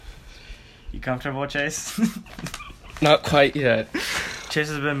comfortable, Chase? Not quite yet. Chase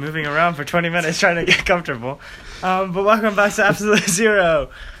has been moving around for 20 minutes trying to get comfortable. But welcome back to Absolute Zero.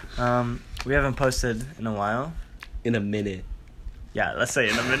 We haven't posted in a while. In a minute. Yeah, let's say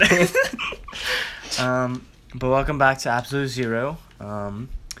in a minute. But welcome back to Absolute Zero.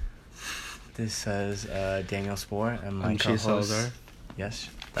 This says Daniel Spohr and my co-host. Salazar. Yes,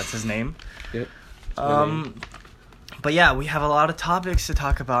 that's his name. Yep. But yeah, we have a lot of topics to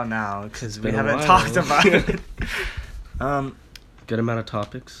talk about now because we haven't while. talked about it. Good amount of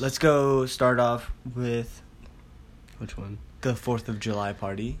topics. Let's go start off with Which one? the 4th of July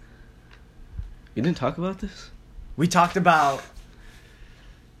party. You didn't talk about this? We talked about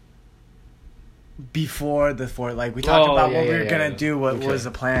before the 4th, like we talked about what we were gonna do, what was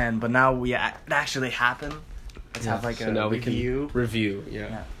the plan, but now it actually happened. Let's have like a review. Review,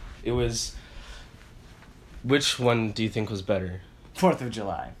 yeah. It was... Which one do you think was better? 4th of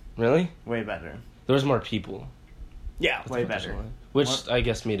July. Really? Way better. There was more people. Yeah, way better. Which I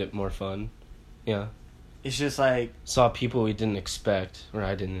guess made it more fun. Yeah. It's just like... Saw people we didn't expect, or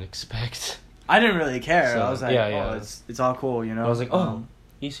I didn't expect. I didn't really care. So, I was like, it's all cool, you know? I was like,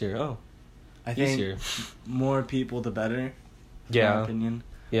 he's here. Oh, I think here. More people the better. Yeah. In my opinion.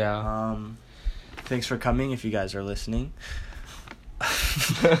 Yeah. Thanks for coming if you guys are listening.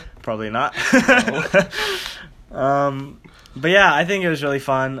 Probably not. But yeah, I think it was really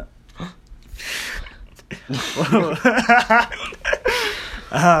fun.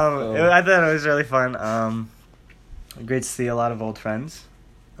 I thought it was really fun. Great to see a lot of old friends.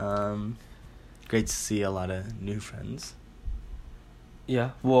 Great to see a lot of new friends.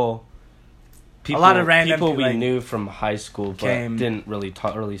 Yeah, well, a lot of random people we like, knew from high school, but didn't really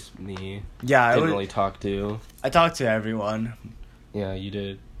talk. Or at least me. Yeah, didn't really talk to. I talked to everyone. Yeah, you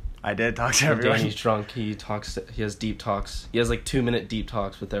did. I did talk to everyone. Danny's drunk. He talks. He has deep talks. He has like 2-minute deep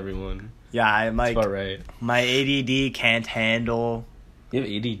talks with everyone. Yeah, I'm like. That's about right. My ADD can't handle. You have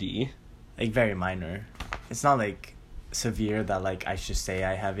ADD? Like very minor. It's not like severe that like I should say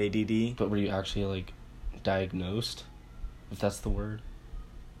I have ADD. But were you actually like diagnosed? If that's the word.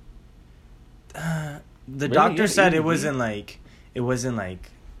 The doctor said it wasn't like we're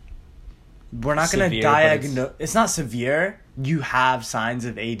not going to diagnose. It's not severe. You have signs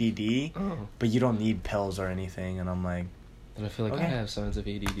of ADD, but you don't need pills or anything. And I'm like, and I feel like I have signs of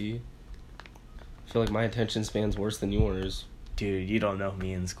ADD. I feel like my attention span's worse than yours. Dude, you don't know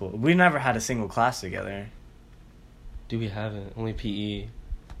me in school. We never had a single class together. Dude, we haven't. Only PE.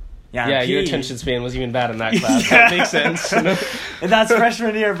 Yeah, your attention span was even bad in that class. That makes sense. And that's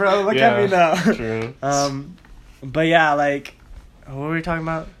freshman year, bro. Look at me now. True. But yeah, like, what were we talking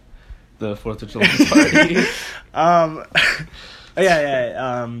about? The 4th of July party.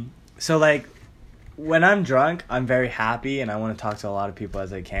 So like, when I'm drunk, I'm very happy and I want to talk to a lot of people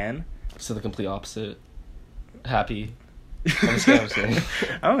as I can. So the complete opposite. Happy. I'm saying.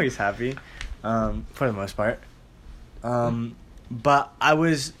 I'm always happy, for the most part. But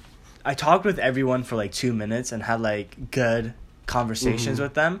I talked with everyone for like 2 minutes and had like good conversations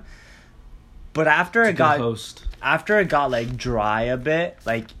with them. But after it got like dry a bit,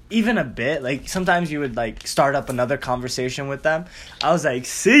 like even a bit, like sometimes you would like start up another conversation with them. I was like,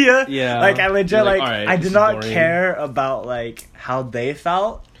 see ya. Yeah. Like I legit like right, I did not care about like how they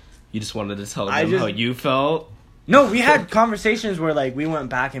felt. You just wanted to tell them how you felt. No, we had conversations where like we went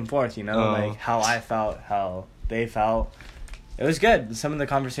back and forth, you know, like how I felt, how they felt. It was good. Some of the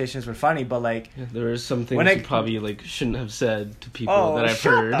conversations were funny, but like there were some things you probably like shouldn't have said to people that I've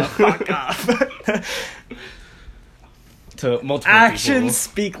heard. The fuck up. To multiple Actions people.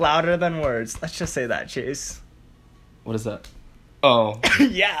 speak louder than words. Let's just say that, Chase. What is that? Oh.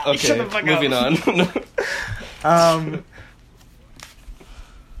 Yeah. Okay. Shut the fuck Moving on.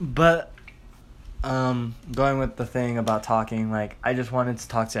 But going with the thing about talking, like I just wanted to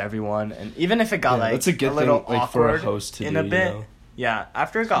talk to everyone, and even if it got like that's a good little thing, like, awkward for a host to in do, a bit, you know? Yeah.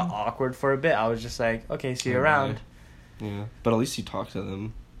 After it got awkward for a bit, I was just like, okay, see you around. Yeah, but at least you talked to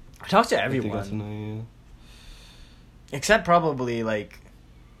them. I talked to everyone, I think that's nice. Except probably like,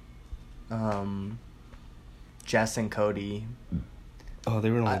 Jess and Cody. Oh, they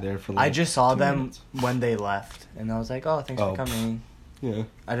were only there for like I just saw them minutes. when they left, and I was like, oh, thanks for coming. Yeah.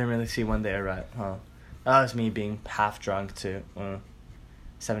 I didn't really see when they arrived. Huh. That was me being half drunk too.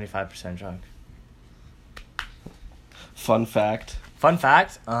 75% drunk. Fun fact. Fun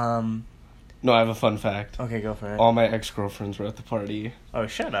fact? No, I have a fun fact. Okay, go for it. All my ex-girlfriends were at the party. Oh,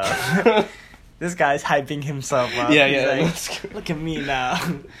 shut up. This guy's hyping himself up. Yeah. He's like, look at me now.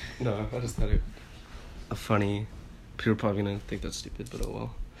 No, I just thought it a funny... People are probably going to think that's stupid, but oh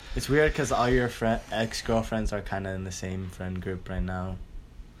well. It's weird because all your ex-girlfriends are kind of in the same friend group right now.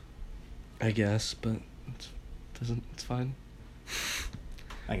 I guess, but it's fine.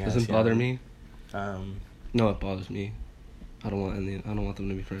 I guess, doesn't bother me. No, it bothers me. I don't want them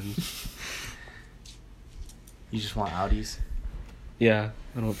to be friends. You just want outies? Yeah,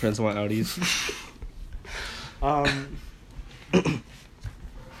 I don't want friends who want outies.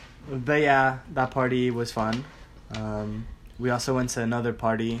 But yeah, that party was fun. We also went to another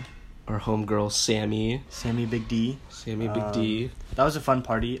party. Our homegirl, Sammy Big D. Big D. That was a fun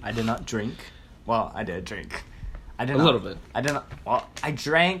party. I did not drink. Well, I did drink. A little bit. I did not. Well, I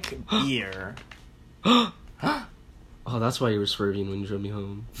drank beer. Oh, that's why you were swerving when you drove me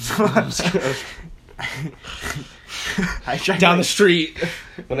home. I drank down the street.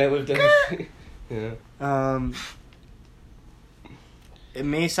 When I lived down the street. Yeah. It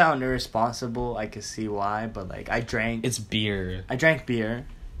may sound irresponsible. I could see why, but like I drank. It's beer. I drank beer.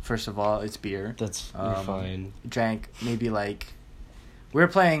 First of all, it's beer. You're fine. Drank maybe like. We were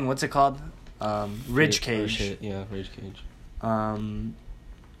playing. What's it called? Ridge Cage. Yeah, Ridge Cage.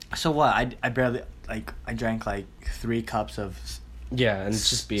 So what? I barely I drank like 3 cups of. Yeah, and it's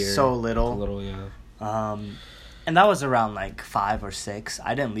just beer. So little. A little, yeah. And that was around like 5 or 6.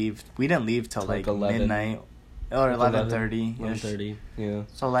 We didn't leave till like 11. midnight or 11:30. 11:30. Yeah.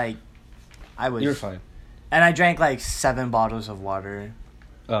 So like, You're fine. And I drank like 7 bottles of water.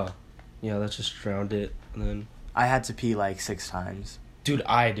 Oh, yeah. That just drowned it, and then I had to pee like 6 times. Dude,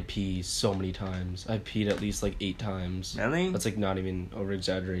 I had to pee so many times. I peed at least like 8 times. Really? That's like not even over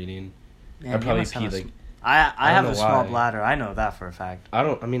exaggerating. Man, I probably peed like. I have a small bladder. I know that for a fact.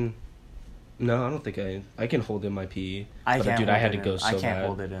 No, I don't think I can hold in my pee. I had to go so bad. I can't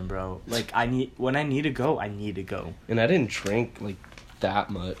hold it in, bro. Like when I need to go, I need to go. And I didn't drink like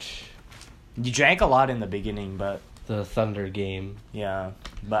that much. You drank a lot in the beginning, but the Thunder game. Yeah,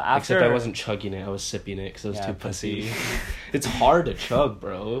 but after except I wasn't chugging it. I was sipping it because I was too pussy. It's hard to chug,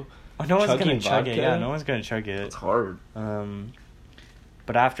 bro. Oh, no one's gonna chug it. Yeah, no one's gonna chug it. It's hard.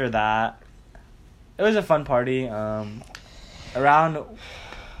 But after that, it was a fun party. Around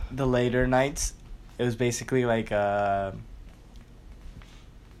the later nights, it was basically like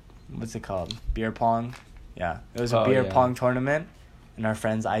what's it called? Beer pong. Yeah, it was a beer pong tournament, and our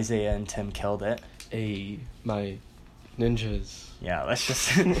friends Isaiah and Tim killed it. Hey, my ninjas. Yeah, let's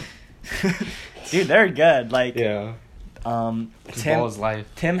just. Dude, they're good. Like. Yeah. Ball is life.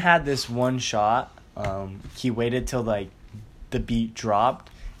 Tim had this one shot. He waited till like the beat dropped,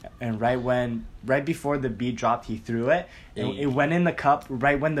 and right before the beat dropped, he threw it. And it went in the cup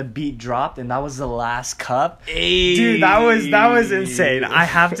right when the beat dropped, and that was the last cup. Hey. Dude, that was insane. I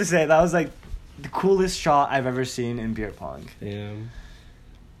have to say that was like the coolest shot I've ever seen in beer pong. Damn.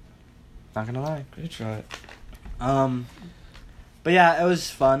 Not gonna lie. Good try. But yeah, it was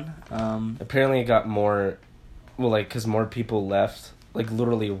fun. Apparently, it got more. Well, like, because more people left, like,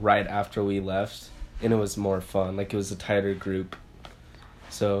 literally right after we left, and it was more fun. Like, it was a tighter group.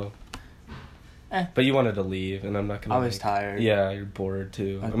 So, but you wanted to leave, and I'm not gonna. I was tired. Yeah, you're bored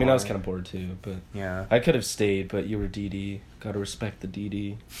too. I was kind of bored too, but yeah, I could have stayed, but you were DD. Gotta respect the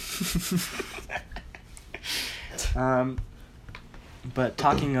DD. But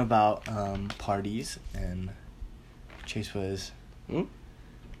talking about parties, and Chase was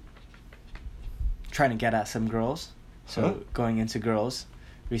trying to get at some girls. So going into girls,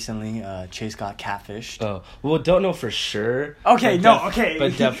 recently Chase got catfished. Oh, well, don't know for sure. Okay, okay.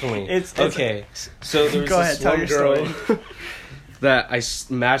 But definitely. it's okay. So there was this one girl that I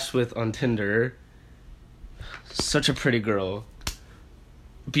matched with on Tinder. Such a pretty girl.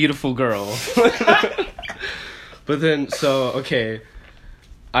 Beautiful girl. But then,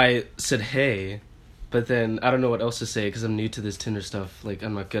 I said, hey, but then I don't know what else to say because I'm new to this Tinder stuff. Like,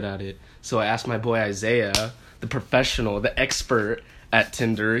 I'm not good at it. So I asked my boy Isaiah, the professional, the expert at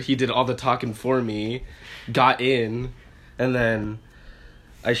Tinder. He did all the talking for me, got in, and then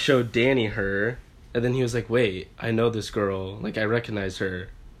I showed Danny her, and then he was like, wait, I know this girl. Like, I recognize her.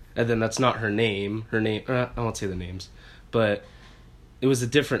 And then that's not her name. I won't say the names, but it was a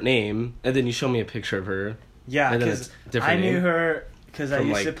different name. And then you show me a picture of her. Yeah, because I knew her because I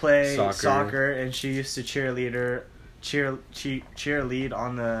used to play soccer, and she used to cheerlead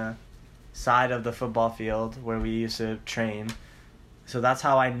on the side of the football field where we used to train. So that's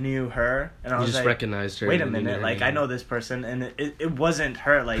how I knew her, and I was like, recognized her. Wait a minute, like I know this person, and it wasn't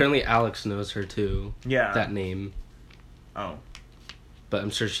her. Like apparently Alex knows her too. Yeah, that name. Oh, but I'm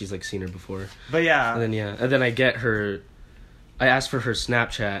sure she's like seen her before. But yeah, and then I get her. I asked for her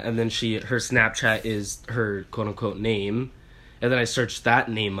Snapchat, and then her Snapchat is her quote-unquote name. And then I searched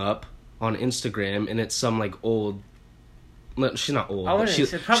that name up on Instagram, and it's some, like, old... She's not old. She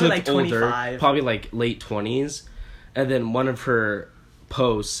probably like 25. Older, probably, like, late 20s. And then one of her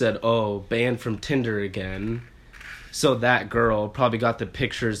post said, "Oh, banned from Tinder again." So that girl probably got the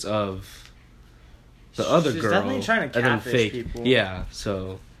pictures of the other girl. She's definitely trying to catfish people. Yeah,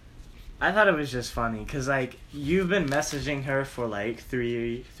 so I thought it was just funny because like you've been messaging her for like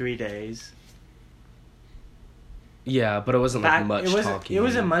three days. Yeah, but it wasn't like much talking. It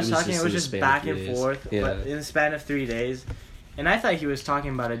wasn't much talking. It was just back and forth. Yeah. But in the span of 3 days. And I thought he was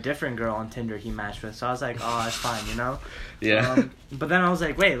talking about a different girl on Tinder he matched with. So I was like, oh, that's fine, you know? Yeah. But then I was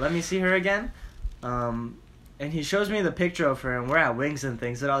like, wait, let me see her again. And he shows me the picture of her, and we're at Wings and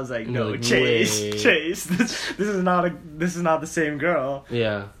things. And I was like, no, Chase. This is not the same girl.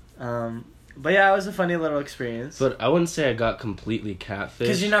 Yeah. But yeah, it was a funny little experience. But I wouldn't say I got completely catfished.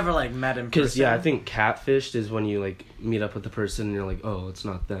 Because you never, like, met in person. Because, yeah, I think catfished is when you, like, meet up with the person and you're like, oh, it's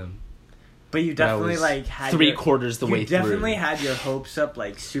not them. But you definitely, like, had three-quarters the way through. You definitely had your hopes up,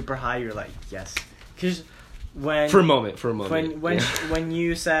 like, super high. You're like, yes. Because when... For a moment. When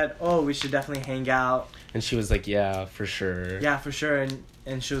you said, oh, we should definitely hang out. And she was like, yeah, for sure. Yeah, for sure.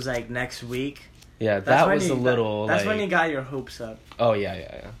 And she was like, next week. Yeah, that was a little, That's when you got your hopes up. Oh,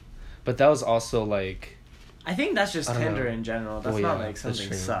 yeah. But that was also, like... I think that's just Tinder in general. That's not, like,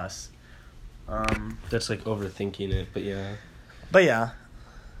 something sus. That's, like, overthinking it, but yeah. But, yeah.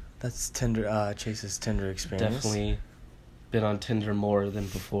 That's Tinder, Chase's Tinder experience. Definitely been on Tinder more than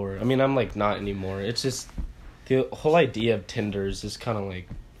before. I mean, I'm, like, not anymore. It's just... The whole idea of Tinder is just kind of, like...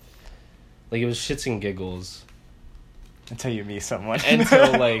 Like, it was shits and giggles. Until you meet someone.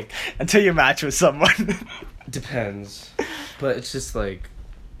 Until, like... Until you match with someone. Depends. But it's just, like...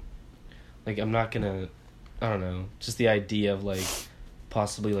 Like, I'm not gonna... I don't know. Just the idea of, like,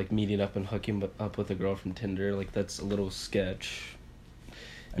 possibly, like, meeting up and hooking up with a girl from Tinder. Like, that's a little sketch.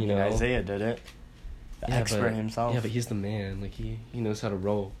 You know? Isaiah did it. The expert himself. Yeah, but he's the man. Like, he knows how to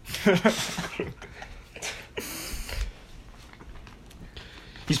roll.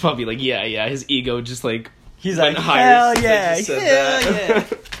 He's probably like, yeah. His ego just, like... He's like, hell yeah, hell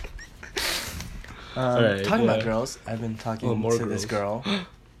yeah. Talking about girls, I've been talking to this girl.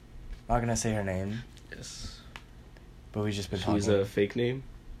 Not gonna say her name. Yes. But we've just been talking. She's a fake name?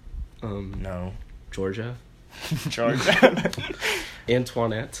 No. Georgia? Georgia.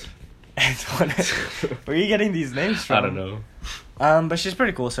 Antoinette. Where are you getting these names from? I don't know. But she's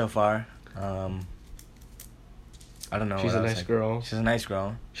pretty cool so far. I don't know. She's a nice girl. She's a nice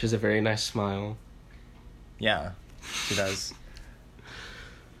girl. She has a very nice smile. Yeah, she does.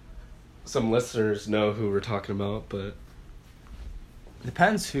 Some listeners know who we're talking about, but...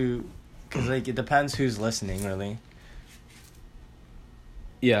 Depends who... Because, like, it depends who's listening, really.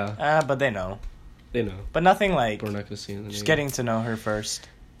 Yeah. But they know. They know. But nothing, like... But we're not going to see it. Just getting to know her first.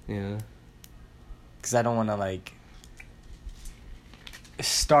 Yeah. Because I don't want to, like...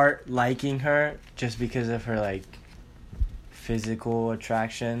 start liking her just because of her, like... physical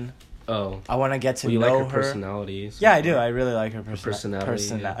attraction. Oh. I want to get to know like her her personality. So yeah, I do. I really like her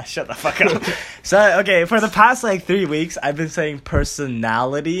personality. Yeah. Shut the fuck up. So, okay, for the past, like, 3 weeks, I've been saying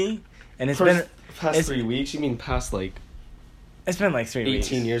personality, and it's been... Past 3 weeks? You mean past, like... It's been, like, 3 weeks.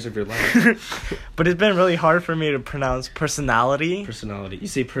 18 years of your life. But it's been really hard for me to pronounce personality. Personality. You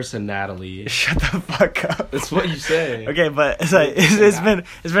say personality. Shut the fuck up. That's what you say. Okay, but it's like, it's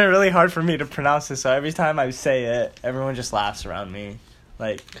been really hard for me to pronounce it, so every time I say it, everyone just laughs around me.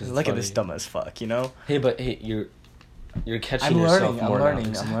 Like, look at this dumb as fuck, you know? Hey, you're catching yourself more now.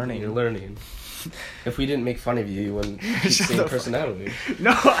 I'm learning. You're learning. If we didn't make fun of you, you wouldn't keep saying personality.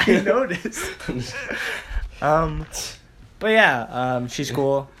 No, I noticed. But yeah, she's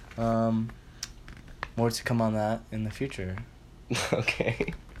cool. More to come on that in the future.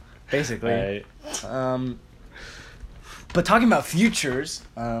 Okay. Basically. Right. But talking about futures,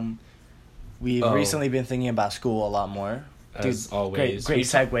 we've recently been thinking about school a lot more. As Dude, always. Great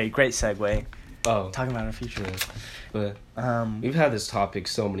segue. Oh. Talking about our future. Yeah. But we've had this topic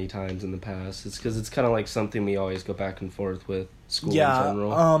so many times in the past. It's because it's kind of like something we always go back and forth with school in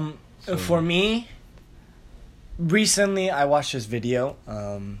general. For me, recently I watched this video.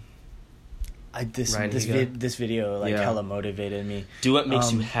 This video like hella motivated me. Do what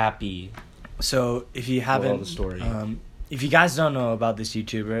makes you happy. So if you haven't, the story. If you guys don't know about this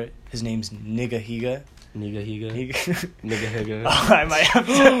YouTuber, his name's Nigga Higa. Nigga Higa. Oh, I might have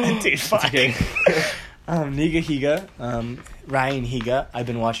to. Dude, fuck. Okay. Nigga Higa, Ryan Higa. I've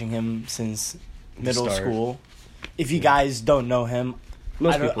been watching him since middle school. If you guys don't know him,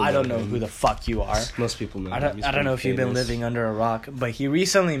 I don't know who the fuck you are. Most people know. I don't know if you've been living under a rock, but he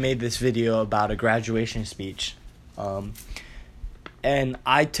recently made this video about a graduation speech, and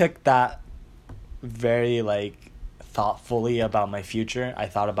I took that very like thoughtfully about my future. I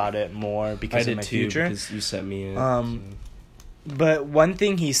thought about it more because of my future. Because you sent me it. But one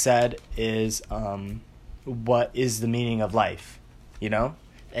thing he said is, what is the meaning of life? You know?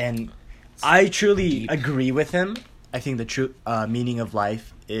 And I truly agree with him. I think the true meaning of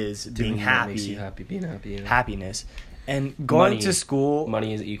life is being happy. Makes you happy, being happy. Yeah. Happiness. And going to school...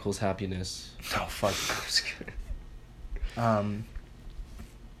 Money equals happiness. No, fuck.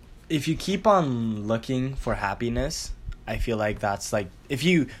 If you keep on looking for happiness, I feel like that's like... If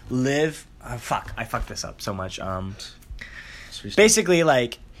you live... I fucked this up so much. Basically,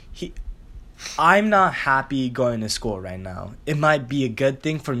 like... I'm not happy going to school right now. It might be a good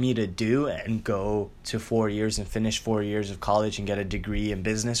thing for me to do and go to 4 years and finish 4 years of college and get a degree in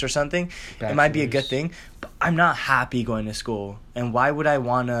business or something. Bachelor's. It might be a good thing, but I'm not happy going to school. And why would I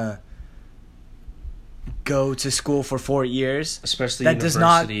want to go to school for 4 years? Especially that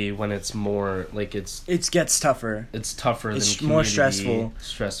university, when it's more like it gets tougher. It's tougher. It's than more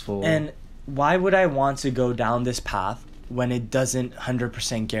stressful. And why would I want to go down this path when it doesn't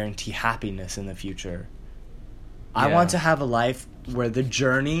 100% guarantee happiness in the future? Yeah. I want to have a life where the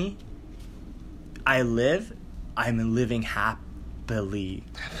journey I live, I'm living happily.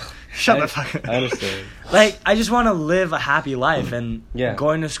 Shut the fuck up. I understand. Like, I just want to live a happy life, and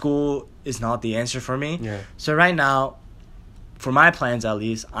going to school is not the answer for me. Yeah. So right now, for my plans at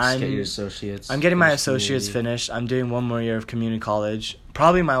least, get your associates. I'm getting my associates finished. I'm doing one more year of community college.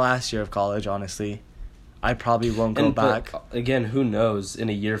 Probably my last year of college, honestly. I probably won't go back. But again, who knows? In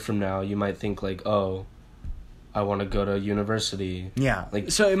a year from now, you might think like, "Oh, I want to go to university." Yeah. Like,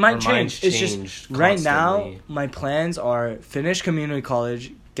 so it might change. It's just constantly. Right now, my plans are finish community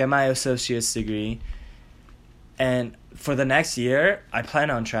college, get my associate's degree, and for the next year, I plan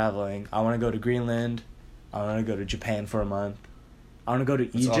on traveling. I want to go to Greenland. I want to go to Japan for a month. I want to go to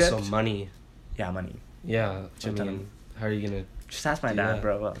Egypt. It's also money. Yeah, money. Yeah. I mean, how are you gonna? Just ask my dad,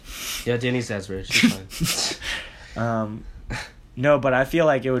 bro. Well. Yeah, Danny's dad's rich. He's fine. No, but I feel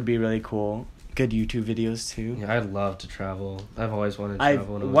like it would be really cool. Good YouTube videos too. Yeah, I'd love to travel. I've always wanted to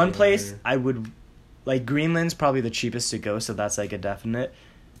travel. One place I would, like, Greenland's probably the cheapest to go, so that's like a definite.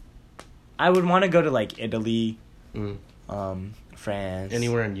 I would want to go to like Italy, France,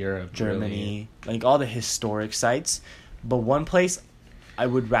 anywhere in Europe, Germany, like all the historic sites. But one place I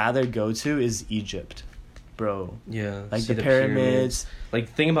would rather go to is Egypt. Bro, yeah, like the pyramids. Like,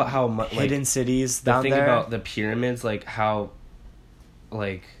 think about how much hidden cities down there. Think about the pyramids, like how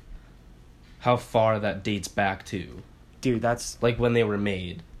far that dates back to. Dude, that's like when they were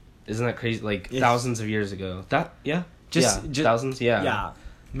made. Isn't that crazy? Like thousands of years ago. Just thousands. Yeah, yeah,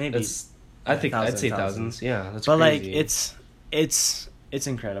 maybe. I'd say thousands. Yeah, that's. But crazy. Like it's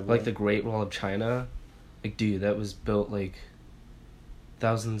incredible. Like the Great Wall of China, like, dude, that was built like.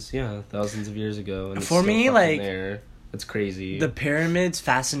 Thousands of years ago, and for me, like, there. It's crazy. The pyramids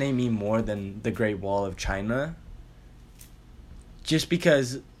fascinate me more than the Great Wall of China, just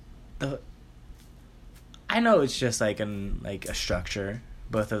because I know it's just like a structure.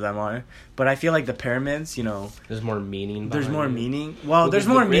 Both of them are, but I feel like the pyramids, you know, there's more meaning. There's more meaning. Well, there's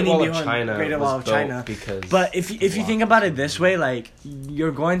more meaning behind the Great Wall of China. But if you think about it this way, like,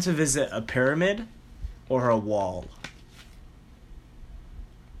 you're going to visit a pyramid or a wall.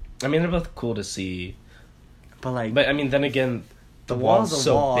 I mean, they're both cool to see. But I mean, then again, the wall's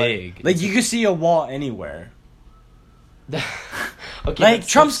so big. Like, you can see a wall anywhere. Okay, like,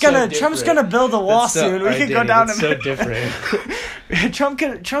 Trump's gonna build a wall soon. We could go down and so different.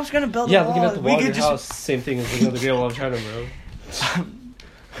 Trump's gonna build a wall. Yeah, looking at the wall of your house, same thing as the Great Wall of China, bro.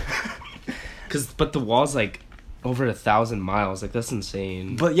 But the wall's like over 1,000 miles. Like, that's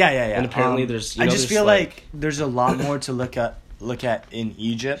insane. But yeah. And apparently, there's. I just feel like there's a lot more to look at in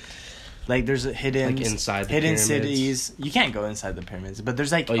Egypt. Like, there's a hidden inside the hidden pyramids. Cities. You can't go inside the pyramids, but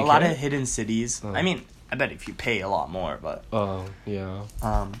there's like a lot of hidden cities. I mean, I bet if you pay a lot more, but yeah.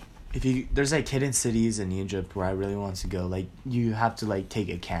 There's like hidden cities in Egypt where I really want to go. Like, you have to like take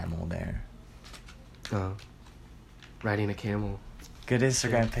a camel there. Riding a camel. Good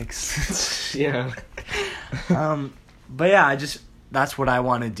Instagram pics. Yeah. But yeah, that's what I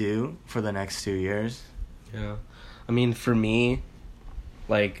want to do for the next 2 years. Yeah. I mean, for me,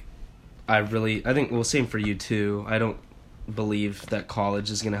 like, I think, well, same for you too. I don't believe that college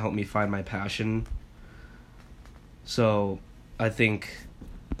is going to help me find my passion. So, I think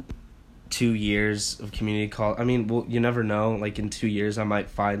 2 years of community college, I mean, well, you never know. Like, in 2 years, I might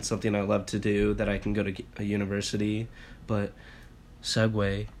find something I love to do that I can go to a university. But,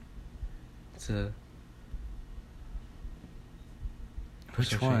 segue to...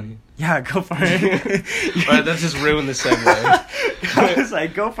 Which one? Yeah, go for it. Alright, that just ruined the segue. I was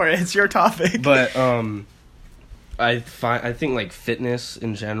like, go for it. It's your topic. But, I think like fitness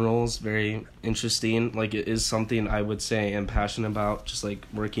in general is very interesting. Like it is something I would say I'm passionate about, just like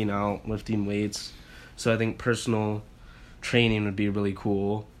working out, lifting weights. So I think personal training would be really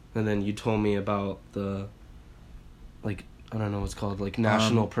cool. And then you told me about the, like, I don't know what it's called, like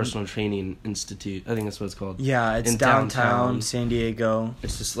National Personal Training Institute. I think that's what it's called. Yeah, it's downtown San Diego.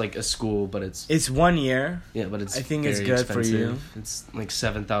 It's just like a school, but it's 1 year. Yeah, but it's I think very it's good expensive. for you. It's like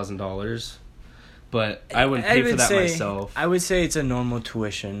 $7,000. But I wouldn't pay for that myself. I would say it's a normal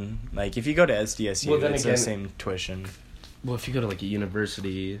tuition. Like if you go to SDSU, it's the same tuition. Well, if you go to like a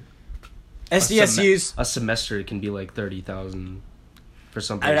university, SDSU's a semester can be like $30,000 for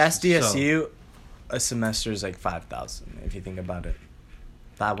some places. At SDSU, a semester is like $5,000 if you think about it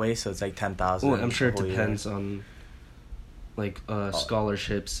that way. So it's like $10,000. Well, I'm sure it depends on like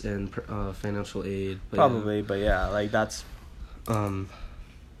scholarships and financial aid. But probably, but yeah, like that's.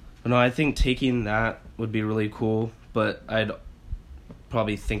 No, I think taking that would be really cool, but I'd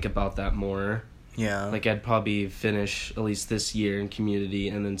probably think about that more. Yeah. Like, I'd probably finish at least this year in community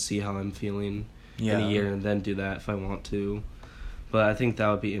and then see how I'm feeling in a year and then do that if I want to. But I think that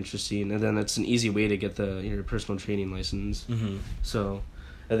would be interesting. And then it's an easy way to get your personal training license. Mm-hmm. So,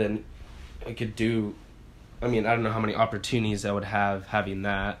 and then I could do, I mean, I don't know how many opportunities I would have having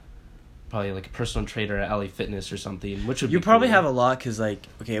that. Probably like a personal trainer at LA Fitness or something, which would you be probably cool. have a lot because like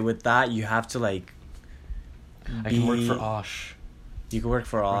with that you have to like. I can work for Osh. You can work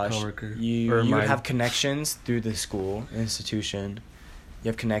for Osh. You have connections through the school institution. You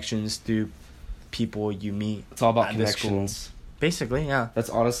have connections through people you meet. It's all about connections. Basically, yeah. That's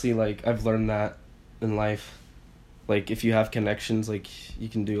honestly like I've learned that in life. Like if you have connections, like you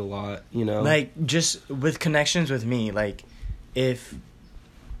can do a lot. You know. Like just with connections with me, like if.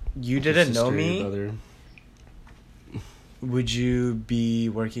 You didn't know me, would you be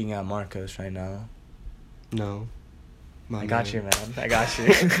working at Marcos right now? No. I got you, man. I got you.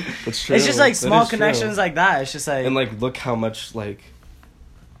 That's true. It's just like small connections like that. It's just like... And like, look how much like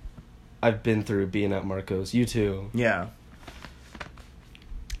I've been through being at Marcos. You too. Yeah.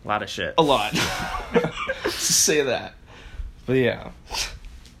 A lot of shit. A lot. Say that. But yeah.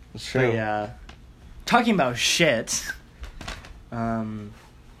 It's true. But yeah. Talking about shit...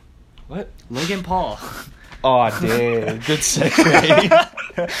 What? Logan Paul. Aw, dang. Good segue.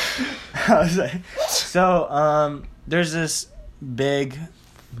 I was like, so, there's this big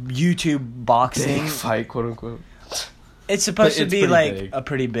YouTube boxing... Big fight, quote unquote. It's supposed to be like big. A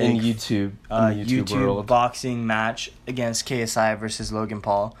pretty big... In YouTube world. Boxing match against KSI versus Logan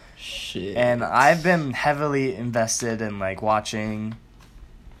Paul. Shit. And I've been heavily invested in like watching...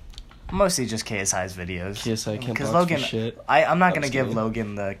 Mostly just KSI's videos. KSI can't box Logan, for shit. I'm not going to give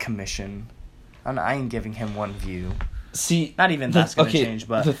Logan the commission. I ain't giving him one view. See... Not even that's going to change,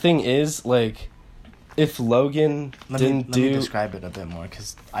 but... The thing is, like, if Logan let me describe it a bit more,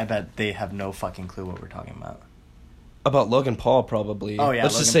 because I bet they have no fucking clue what we're talking about. About Logan Paul, probably. Oh, yeah,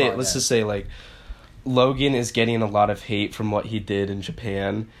 Let's just say, like, Logan is getting a lot of hate from what he did in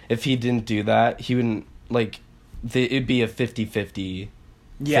Japan. If he didn't do that, he wouldn't, like... It'd be a 50-50...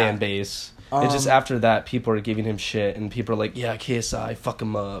 fan base. It's just after that people are giving him shit and people are like, yeah, KSI, fuck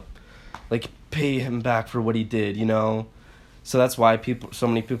him up, like pay him back for what he did, you know. So that's why so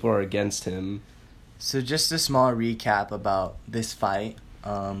many people are against him. So just a small recap about this fight.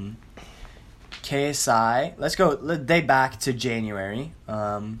 KSI, let's go day back to January.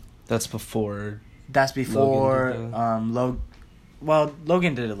 That's before Logan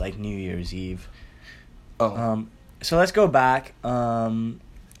did it like New Year's Eve. So let's go back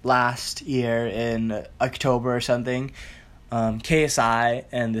last year in October or something. KSI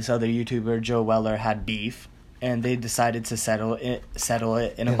and this other YouTuber Joe Weller had beef, and they decided to settle it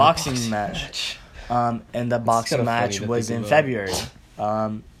in a boxing match. And the boxing match was in February.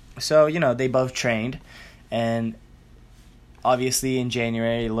 So they both trained, and obviously in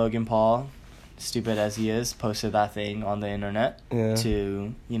January Logan Paul, stupid as he is, posted that thing on the internet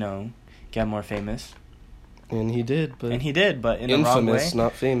to get more famous. And he did, but in the wrong way. Infamous,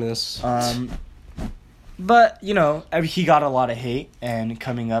 not famous. But, he got a lot of hate, and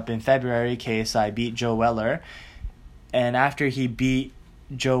coming up in February, KSI beat Joe Weller. And after he beat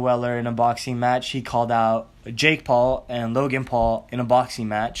Joe Weller in a boxing match, he called out Jake Paul and Logan Paul in a boxing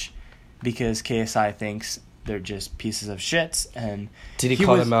match because KSI thinks they're just pieces of shits. And did he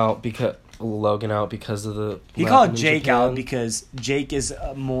call Logan out because of the... He called Jake out because Jake is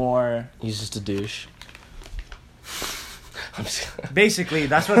more... He's just a douche. Basically,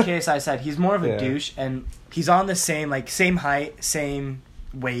 that's what KSI said. He's more of a douche, and he's on the same height, same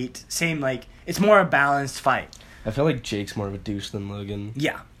weight, same, it's more a balanced fight. I feel like Jake's more of a douche than Logan.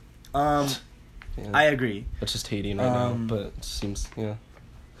 Yeah. Yeah. I agree. That's just hating right now, but it seems, yeah.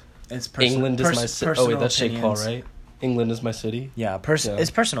 It's England is my city. Oh, wait, that's Jake Paul, right? England is my city? Yeah,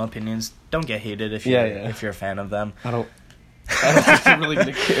 it's personal opinions. Don't get hated if you're a fan of them. I don't think they're really going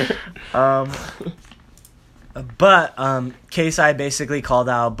to care. But KSI basically called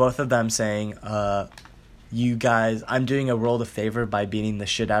out both of them saying, you guys, I'm doing a world a favor by beating the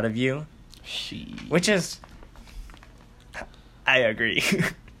shit out of you. Which is... I agree.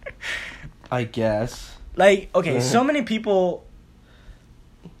 I guess. Like, okay, so many people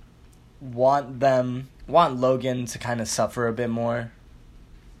want Logan to kind of suffer a bit more.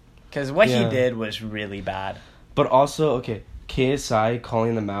 Because what he did was really bad. But also, okay, KSI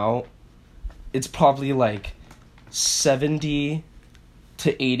calling them out, it's probably like 70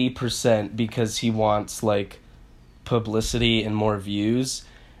 to 80% because he wants, like, publicity and more views.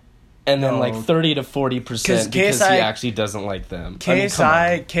 And then, like, 30 to 40% because he actually doesn't like them.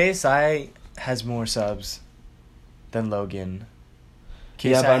 KSI has more subs than Logan.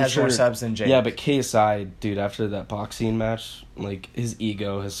 KSI has more subs than Jake. Yeah, but KSI, dude, after that boxing match, like, his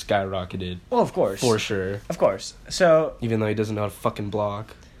ego has skyrocketed. Well, of course. For sure. Of course. So... Even though he doesn't know how to fucking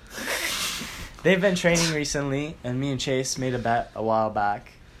block. They've been training recently, and me and Chase made a bet a while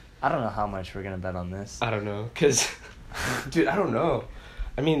back. I don't know how much we're going to bet on this. I don't know, because... dude, I don't know.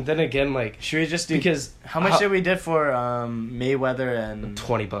 I mean, then again, like... Should we just do... Because... How much did we did for Mayweather and...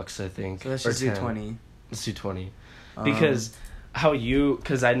 $20, I think. So let's just do 20. Let's do 20. Because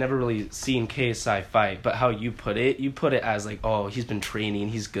because I never really seen KSI fight, but how you put it as like, oh, he's been training,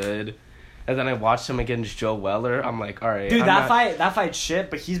 he's good. And then I watched him against Joe Weller. I'm like, all right. Dude, that fight's shit,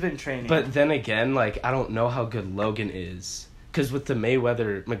 but he's been training. But then again, like, I don't know how good Logan is. Because with the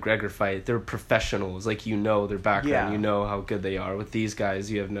Mayweather-McGregor fight, they're professionals. Like, you know their background. You know how good they are. With these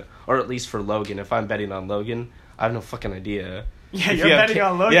guys, you have no... Or at least for Logan. If I'm betting on Logan, I have no fucking idea. Yeah, you're betting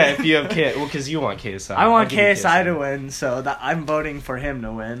on Logan. Yeah, if you have well, because you want KSI. I want KSI to win, so I'm voting for him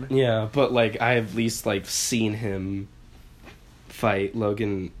to win. Yeah, but, like, I have at least, like, seen him fight.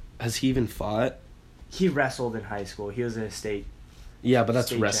 Logan... Has he even fought? He wrestled in high school. He was a state... Yeah, but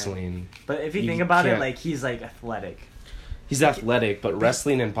that's wrestling. But if you think about it, like, he's, like, athletic. He's athletic, but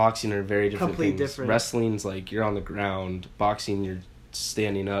wrestling and boxing are very different things. Different. Wrestling's, like, you're on the ground. Boxing, you're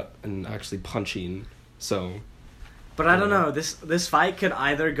standing up and actually punching. So... But I don't know. This fight could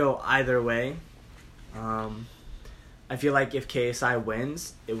either go either way. I feel like if KSI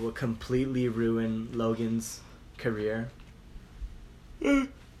wins, it will completely ruin Logan's career.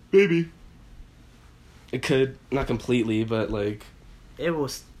 Maybe. It could. Not completely, but, like... It'll,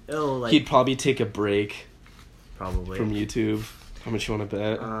 like... He'd probably take a break. Probably. From YouTube. How much you want to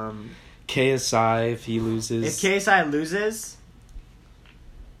bet? KSI, if he loses... If KSI loses...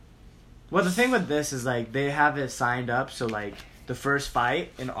 Well, the thing with this is, like, they have it signed up, so, like, the first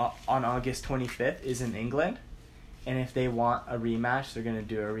fight on August 25th is in England. And if they want a rematch, they're going to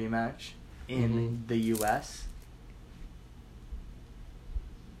do a rematch in the U.S.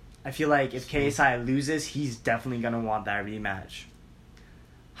 I feel like if KSI loses, he's definitely going to want that rematch.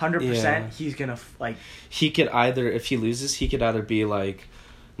 100%, he's going to, like... He could either, if he loses, he could either be like,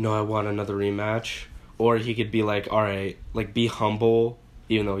 no, I want another rematch. Or he could be like, all right, like, be humble,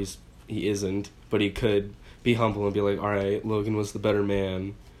 even though he isn't. But he could be humble and be like, all right, Logan was the better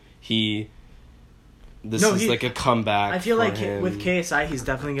man. This is like a comeback. I feel for like him. With KSI, he's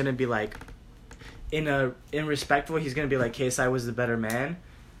definitely going to be like, in respectful, he's going to be like, KSI was the better man.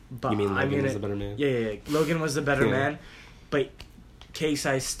 But you mean Logan was the better man? Yeah. Logan was the better man. But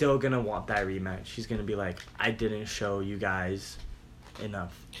KSI's still going to want that rematch. He's going to be like, I didn't show you guys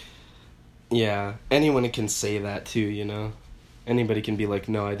enough. Yeah. Anyone can say that too, you know? Anybody can be like,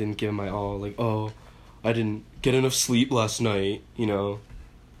 no, I didn't give my all. Like, oh, I didn't get enough sleep last night, you know?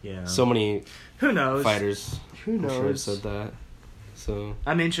 Yeah. So many Who knows? Fighters. Who knows? I'm sure said that. So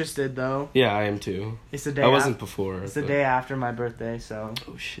I'm interested, though. Yeah, I am too. It's the day I wasn't before. It's the day after my birthday, so...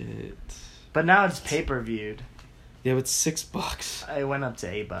 Oh, shit. But now it's pay-per-viewed. Yeah, but it's $6. It went up to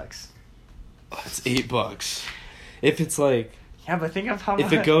 $8. Oh, it's $8. If it's like... Yeah, but think of how much...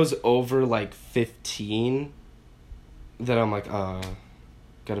 If it goes over, like, 15, then I'm like,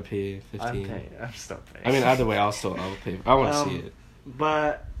 gotta pay 15. I'm still paying. I mean, either way, I'll pay. I want to see it.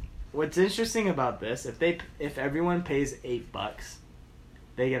 But what's interesting about this, if everyone pays $8,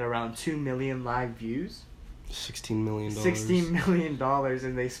 they get around 2 million live views. $16 million. $16 million,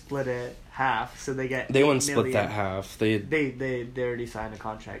 and they split it half, so they get. They wouldn't split that half. They already signed a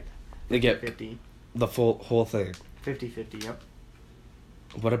contract. They get 50. The whole thing. 50-50. Yep.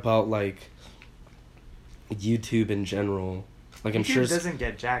 What about like YouTube in general? Like, I'm sure YouTube doesn't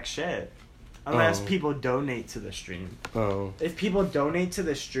get jack shit unless people donate to the stream. Oh. If people donate to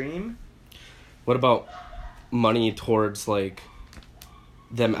the stream, What about money towards, like,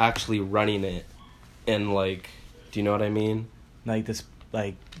 them actually running it? And, like, do you know what I mean? Like this,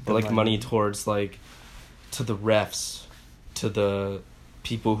 like... Or, like, money towards, like, to the refs, to the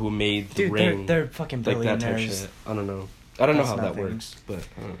people who made the ring. They're fucking billionaires. Like, that type of shit. I don't know. I don't know how that works, but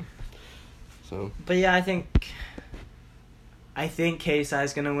I don't know. So. But yeah, I think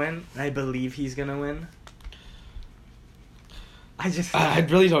KSI's gonna win. I believe he's gonna win. I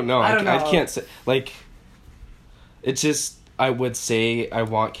really don't know. I don't know. I can't say, like, it's just, I would say I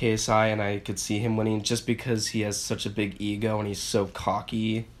want KSI and I could see him winning just because he has such a big ego and he's so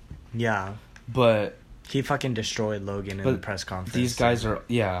cocky. Yeah. But he fucking destroyed Logan in the press conference. These guys are,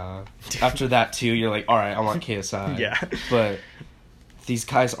 yeah. After that too, you're like, alright, I want KSI. Yeah. But these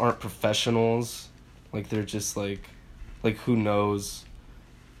guys aren't professionals. Like, they're just like, who knows?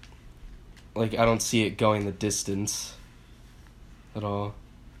 Like, I don't see it going the distance at all.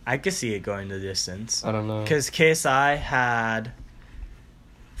 I could see it going the distance. I don't know. Because KSI had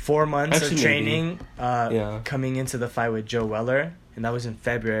 4 months of training coming into the fight with Joe Weller. And that was in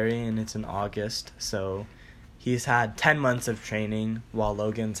February, and it's in August. So he's had 10 months of training, while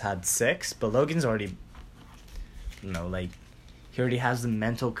Logan's had 6. But Logan's already, he already has the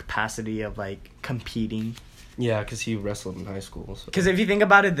mental capacity of, like, competing. Yeah, because he wrestled in high school. Because if you think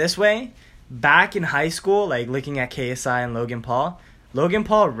about it this way, back in high school, like, looking at KSI and Logan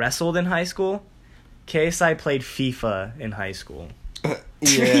Paul wrestled in high school. KSI played FIFA in high school.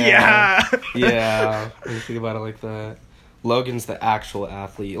 Yeah. Yeah. When you think about it like that. Logan's the actual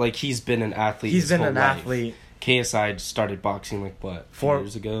athlete. Like, he's been an athlete his whole life. Athlete. KSI started boxing, like, what, 4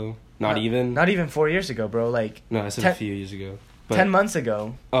 years ago? Not even? Not even 4 years ago, bro. Like, no, I said a few years ago. But 10 months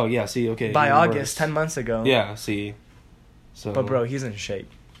ago. Oh, yeah, see, okay. By August, 10 months ago. Yeah, see. So. But, bro, he's in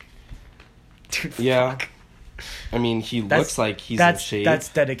shape. Dude, yeah. fuck. I mean, he looks like he's in shape. That's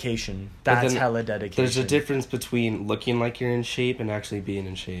dedication. That's hella dedication. There's a difference between looking like you're in shape and actually being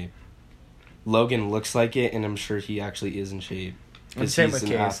in shape. Logan looks like it, and I'm sure he actually is in shape. And same with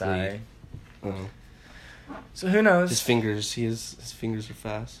KSI. Oh. So who knows? His fingers are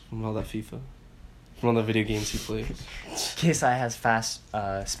fast from all that FIFA. From all the video games he plays. KSI has fast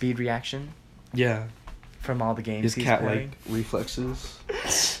speed reaction. Yeah. From all the games his he's cat-like playing. reflexes.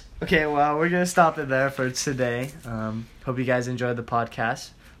 Okay, well, we're going to stop it there for today. Hope you guys enjoyed the podcast.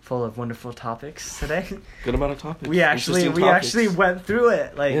 Full of wonderful topics today. Good amount of topics. We actually went through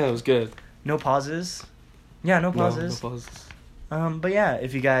it. Like, yeah, it was good. No pauses. Yeah, no pauses. No pauses. But yeah,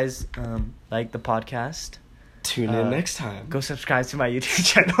 if you guys like the podcast, tune in next time. Go subscribe to my YouTube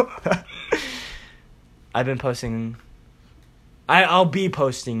channel. I've been posting. I'll be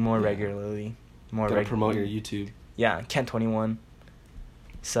posting more regularly. Gotta promote your YouTube. Yeah, Kent21.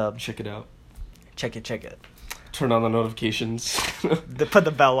 Sub. Check it out. Check it. Turn on the notifications. Put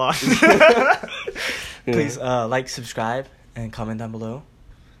the bell on. Please like, subscribe, and comment down below.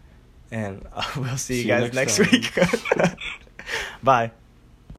 And we'll see you guys next week. Bye.